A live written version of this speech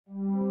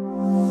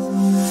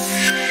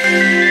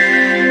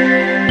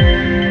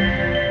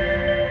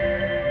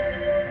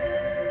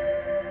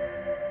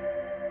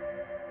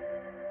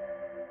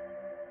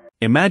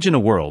Imagine a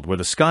world where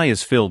the sky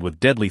is filled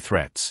with deadly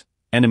threats,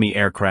 enemy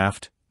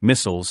aircraft,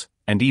 missiles,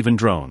 and even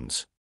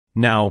drones.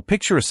 Now,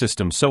 picture a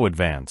system so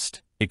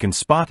advanced, it can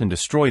spot and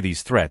destroy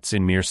these threats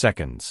in mere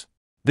seconds.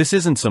 This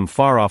isn't some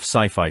far-off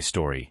sci-fi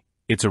story,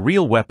 it's a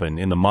real weapon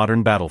in the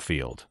modern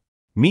battlefield.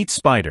 Meet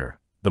SPYDER,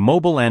 the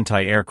mobile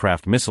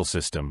anti-aircraft missile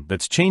system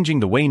that's changing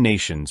the way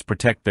nations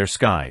protect their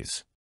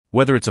skies.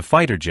 Whether it's a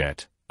fighter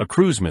jet, a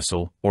cruise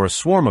missile, or a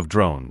swarm of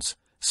drones,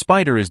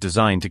 SPYDER is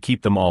designed to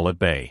keep them all at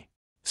bay.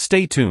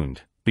 Stay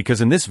tuned, because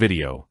in this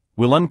video,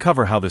 we'll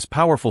uncover how this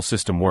powerful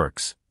system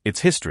works, its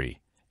history,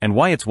 and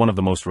why it's one of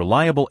the most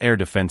reliable air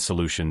defense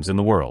solutions in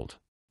the world.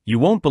 You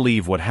won't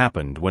believe what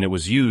happened when it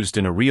was used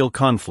in a real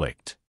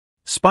conflict.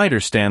 SPYDER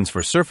stands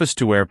for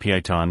Surface-to-Air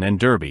Phyton and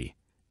Derby,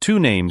 two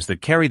names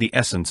that carry the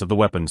essence of the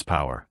weapon's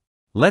power.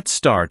 Let's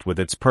start with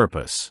its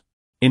purpose.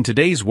 In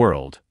today's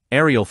world,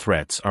 aerial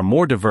threats are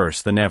more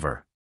diverse than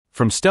ever.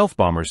 From stealth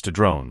bombers to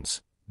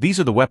drones, these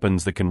are the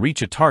weapons that can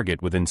reach a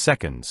target within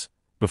seconds,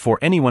 before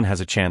anyone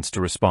has a chance to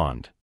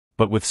respond.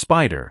 But with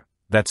SPYDER,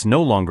 that's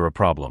no longer a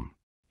problem.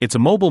 It's a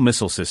mobile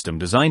missile system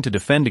designed to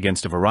defend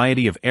against a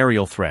variety of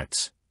aerial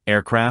threats: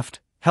 aircraft,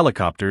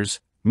 helicopters,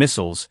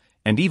 missiles,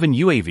 and even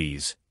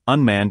UAVs,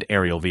 unmanned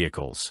aerial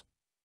vehicles.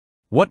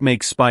 What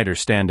makes SPYDER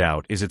stand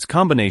out is its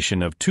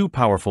combination of two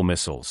powerful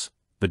missiles,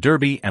 the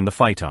Derby and the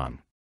Phyton.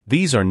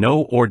 These are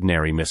no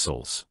ordinary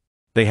missiles.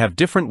 They have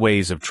different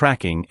ways of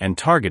tracking and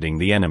targeting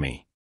the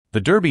enemy.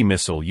 The Derby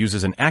missile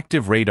uses an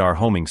active radar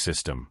homing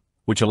system,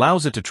 which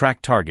allows it to track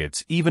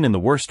targets even in the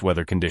worst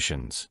weather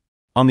conditions.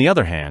 On the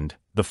other hand,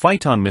 the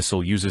Phyton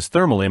missile uses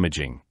thermal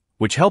imaging,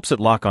 which helps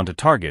it lock onto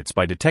targets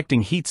by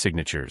detecting heat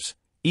signatures,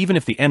 even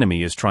if the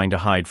enemy is trying to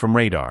hide from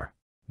radar.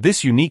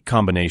 This unique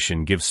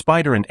combination gives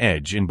SPYDER an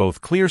edge in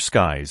both clear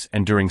skies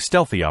and during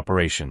stealthy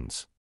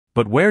operations.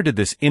 But where did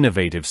this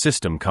innovative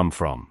system come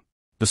from?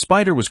 The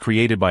SPYDER was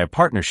created by a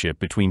partnership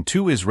between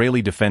two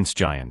Israeli defense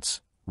giants,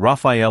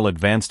 Rafael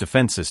Advanced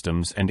Defense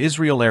Systems and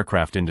Israel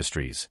Aircraft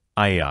Industries,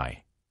 IAI.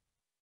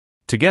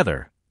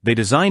 Together, they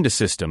designed a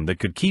system that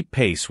could keep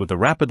pace with the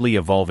rapidly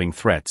evolving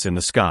threats in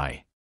the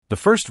sky. The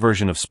first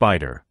version of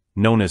SPYDER,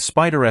 known as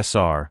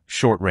SPYDER-SR,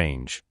 short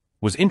range,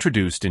 was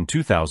introduced in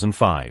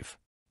 2005.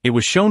 It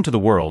was shown to the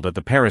world at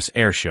the Paris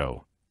Air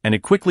Show, and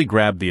it quickly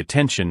grabbed the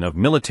attention of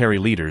military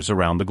leaders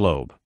around the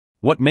globe.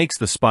 What makes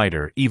the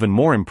SPYDER even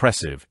more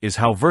impressive is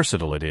how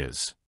versatile it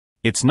is.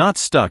 It's not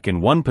stuck in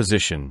one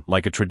position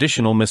like a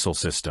traditional missile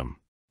system.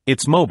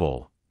 It's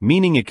mobile,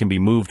 meaning it can be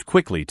moved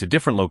quickly to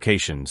different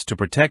locations to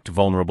protect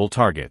vulnerable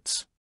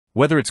targets.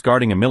 Whether it's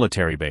guarding a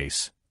military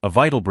base, a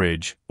vital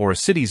bridge, or a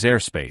city's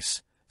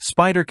airspace,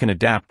 SPYDER can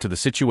adapt to the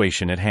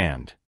situation at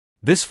hand.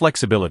 This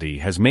flexibility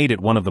has made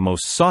it one of the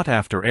most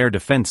sought-after air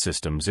defense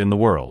systems in the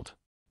world.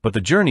 But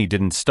the journey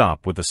didn't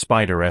stop with the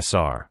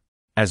SPYDER-SR.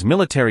 As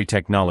military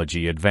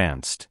technology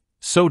advanced,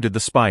 so did the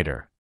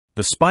SPYDER.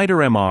 The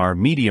SPYDER-MR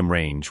medium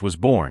range was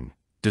born,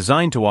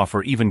 designed to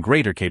offer even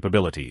greater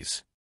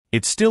capabilities.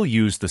 It still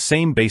used the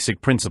same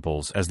basic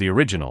principles as the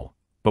original,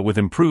 but with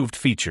improved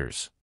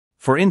features.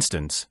 For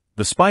instance,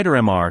 the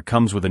SPYDER-MR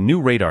comes with a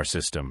new radar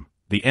system,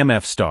 the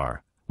MF*,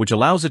 which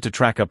allows it to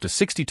track up to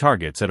 60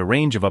 targets at a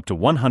range of up to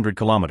 100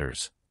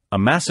 kilometers, a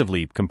massive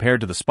leap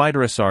compared to the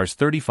SPYDER-SR's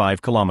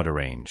 35-kilometer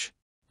range.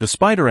 The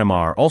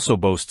SPYDER-MR also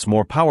boasts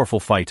more powerful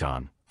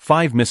Phyton,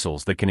 5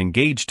 missiles that can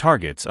engage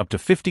targets up to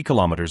 50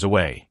 kilometers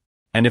away.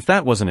 And if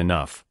that wasn't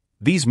enough,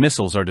 these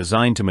missiles are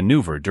designed to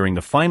maneuver during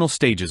the final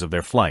stages of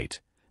their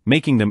flight,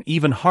 making them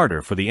even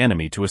harder for the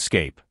enemy to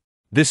escape.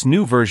 This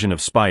new version of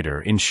SPYDER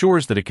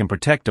ensures that it can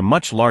protect a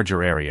much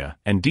larger area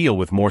and deal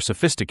with more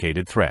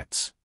sophisticated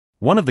threats.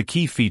 One of the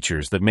key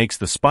features that makes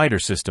the SPYDER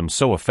system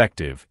so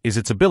effective is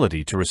its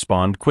ability to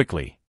respond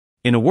quickly.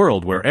 In a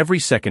world where every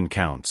second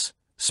counts,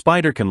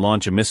 SPYDER can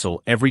launch a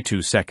missile every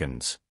 2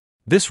 seconds.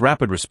 This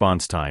rapid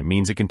response time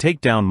means it can take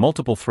down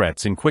multiple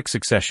threats in quick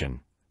succession,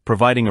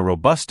 providing a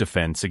robust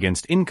defense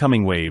against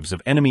incoming waves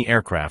of enemy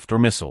aircraft or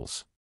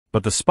missiles.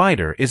 But the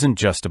SPYDER isn't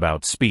just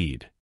about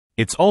speed.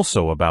 It's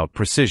also about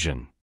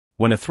precision.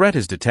 When a threat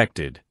is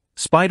detected,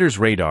 SPYDER's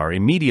radar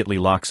immediately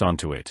locks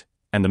onto it,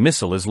 and the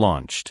missile is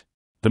launched.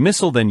 The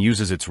missile then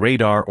uses its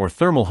radar or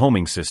thermal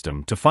homing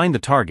system to find the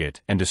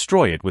target and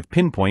destroy it with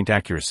pinpoint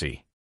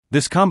accuracy.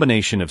 This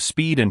combination of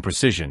speed and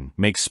precision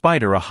makes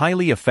SPYDER a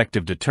highly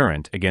effective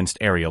deterrent against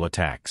aerial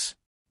attacks.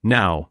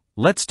 Now,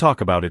 let's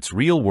talk about its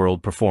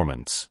real-world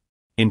performance.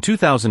 In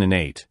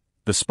 2008,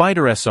 the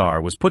SPYDER-SR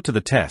was put to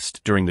the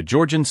test during the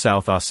Georgian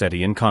South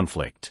Ossetian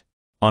conflict.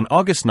 On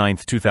August 9,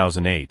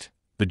 2008,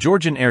 the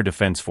Georgian Air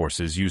Defense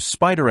Forces used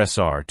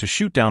SPYDER-SR to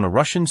shoot down a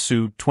Russian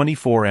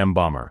Su-24M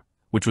bomber,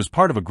 which was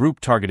part of a group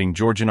targeting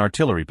Georgian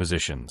artillery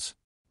positions.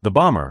 The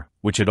bomber,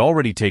 which had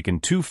already taken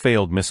 2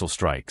 failed missile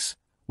strikes,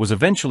 was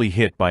eventually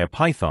hit by a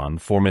Phyton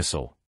 4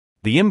 missile.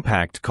 The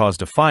impact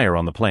caused a fire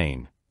on the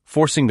plane,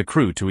 forcing the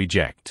crew to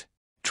eject.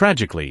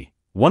 Tragically,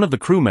 one of the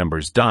crew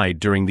members died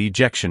during the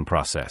ejection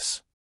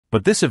process.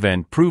 But this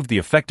event proved the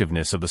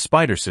effectiveness of the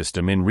SPYDER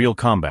system in real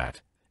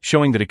combat,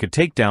 showing that it could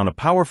take down a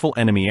powerful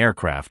enemy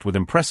aircraft with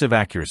impressive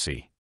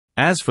accuracy.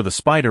 As for the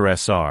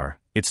SPYDER-SR,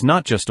 it's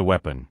not just a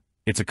weapon,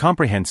 it's a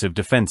comprehensive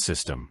defense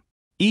system.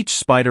 Each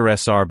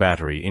SPYDER-SR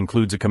battery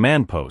includes a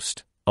command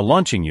post, a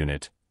launching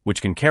unit,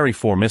 which can carry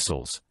 4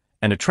 missiles,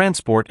 and a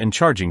transport and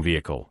charging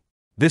vehicle.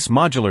 This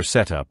modular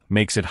setup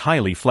makes it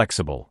highly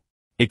flexible.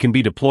 It can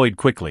be deployed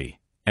quickly,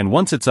 and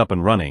once it's up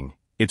and running,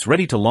 it's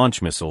ready to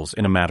launch missiles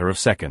in a matter of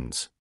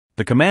seconds.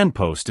 The command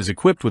post is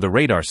equipped with a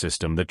radar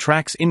system that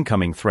tracks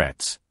incoming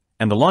threats,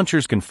 and the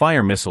launchers can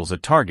fire missiles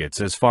at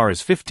targets as far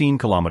as 15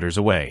 kilometers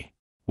away.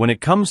 When it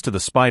comes to the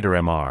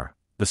SPYDER-MR,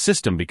 the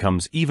system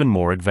becomes even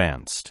more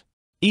advanced.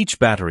 Each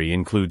battery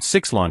includes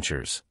 6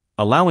 launchers,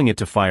 allowing it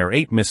to fire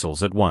 8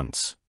 missiles at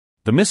once.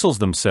 The missiles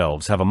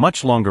themselves have a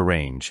much longer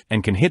range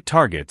and can hit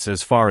targets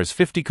as far as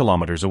 50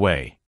 kilometers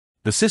away.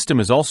 The system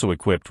is also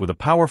equipped with a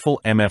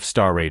powerful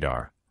MF-STAR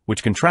radar,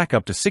 which can track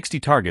up to 60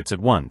 targets at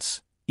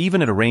once,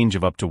 even at a range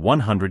of up to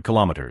 100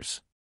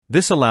 kilometers.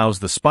 This allows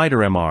the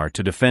SPYDER-MR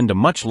to defend a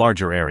much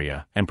larger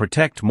area and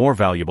protect more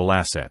valuable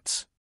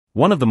assets.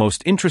 One of the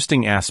most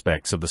interesting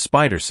aspects of the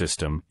SPYDER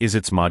system is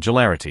its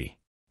modularity.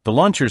 The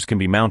launchers can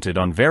be mounted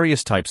on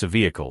various types of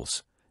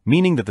vehicles,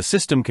 meaning that the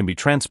system can be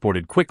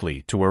transported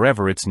quickly to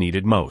wherever it's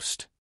needed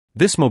most.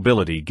 This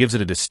mobility gives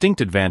it a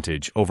distinct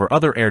advantage over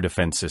other air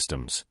defense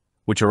systems,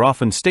 which are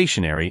often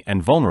stationary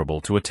and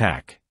vulnerable to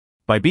attack.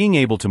 By being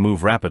able to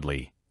move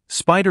rapidly,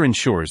 SPYDER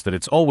ensures that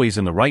it's always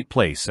in the right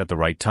place at the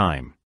right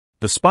time.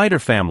 The SPYDER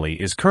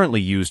family is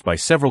currently used by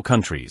several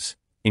countries,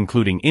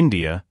 including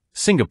India,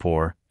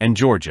 Singapore, and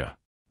Georgia.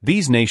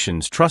 These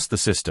nations trust the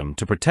system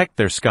to protect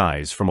their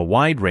skies from a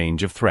wide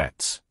range of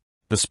threats.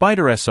 The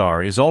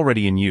SPYDER-SR is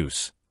already in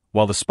use,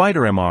 while the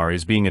SPYDER-MR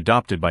is being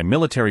adopted by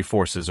military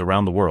forces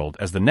around the world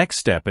as the next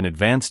step in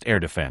advanced air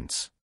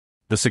defense.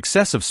 The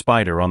success of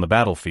SPYDER on the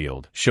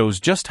battlefield shows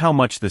just how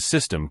much this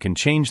system can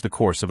change the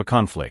course of a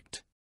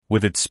conflict.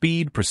 With its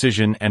speed,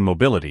 precision, and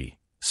mobility,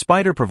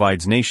 SPYDER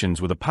provides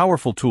nations with a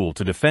powerful tool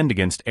to defend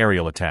against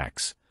aerial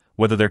attacks,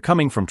 whether they're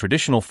coming from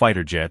traditional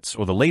fighter jets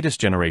or the latest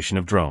generation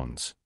of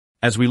drones.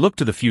 As we look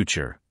to the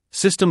future,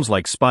 systems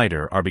like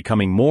SPYDER are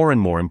becoming more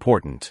and more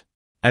important.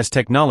 As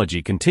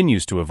technology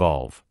continues to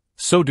evolve,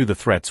 so do the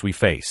threats we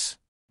face.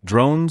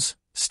 Drones,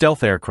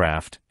 stealth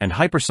aircraft, and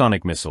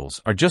hypersonic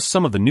missiles are just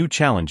some of the new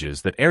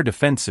challenges that air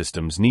defense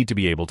systems need to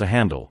be able to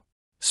handle.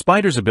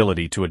 SPYDER's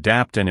ability to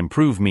adapt and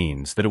improve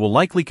means that it will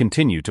likely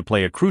continue to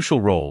play a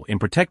crucial role in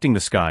protecting the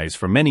skies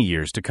for many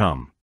years to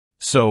come.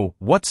 So,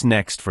 what's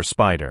next for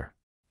SPYDER?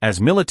 As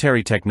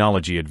military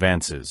technology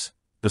advances,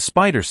 the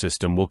SPYDER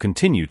system will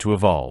continue to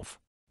evolve.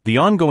 The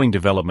ongoing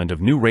development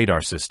of new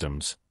radar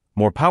systems,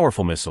 more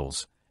powerful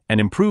missiles, and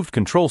improved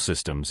control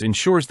systems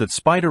ensures that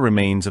SPYDER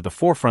remains at the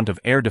forefront of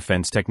air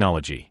defense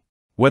technology.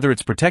 Whether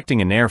it's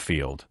protecting an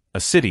airfield, a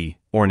city,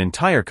 or an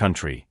entire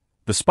country,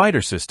 the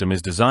SPYDER system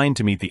is designed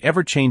to meet the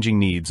ever-changing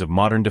needs of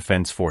modern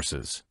defense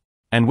forces.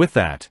 And with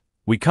that,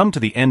 we come to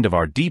the end of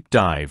our deep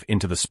dive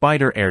into the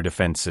SPYDER air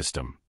defense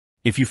system.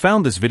 If you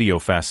found this video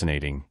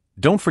fascinating,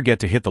 don't forget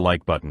to hit the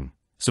like button,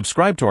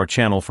 subscribe to our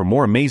channel for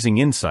more amazing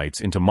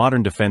insights into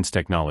modern defense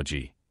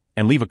technology,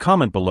 and leave a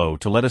comment below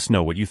to let us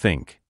know what you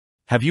think.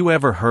 Have you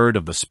ever heard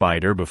of the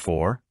SPYDER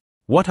before?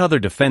 What other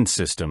defense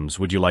systems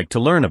would you like to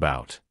learn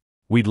about?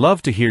 We'd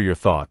love to hear your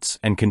thoughts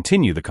and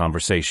continue the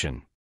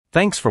conversation.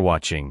 Thanks for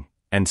watching,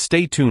 and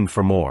stay tuned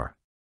for more.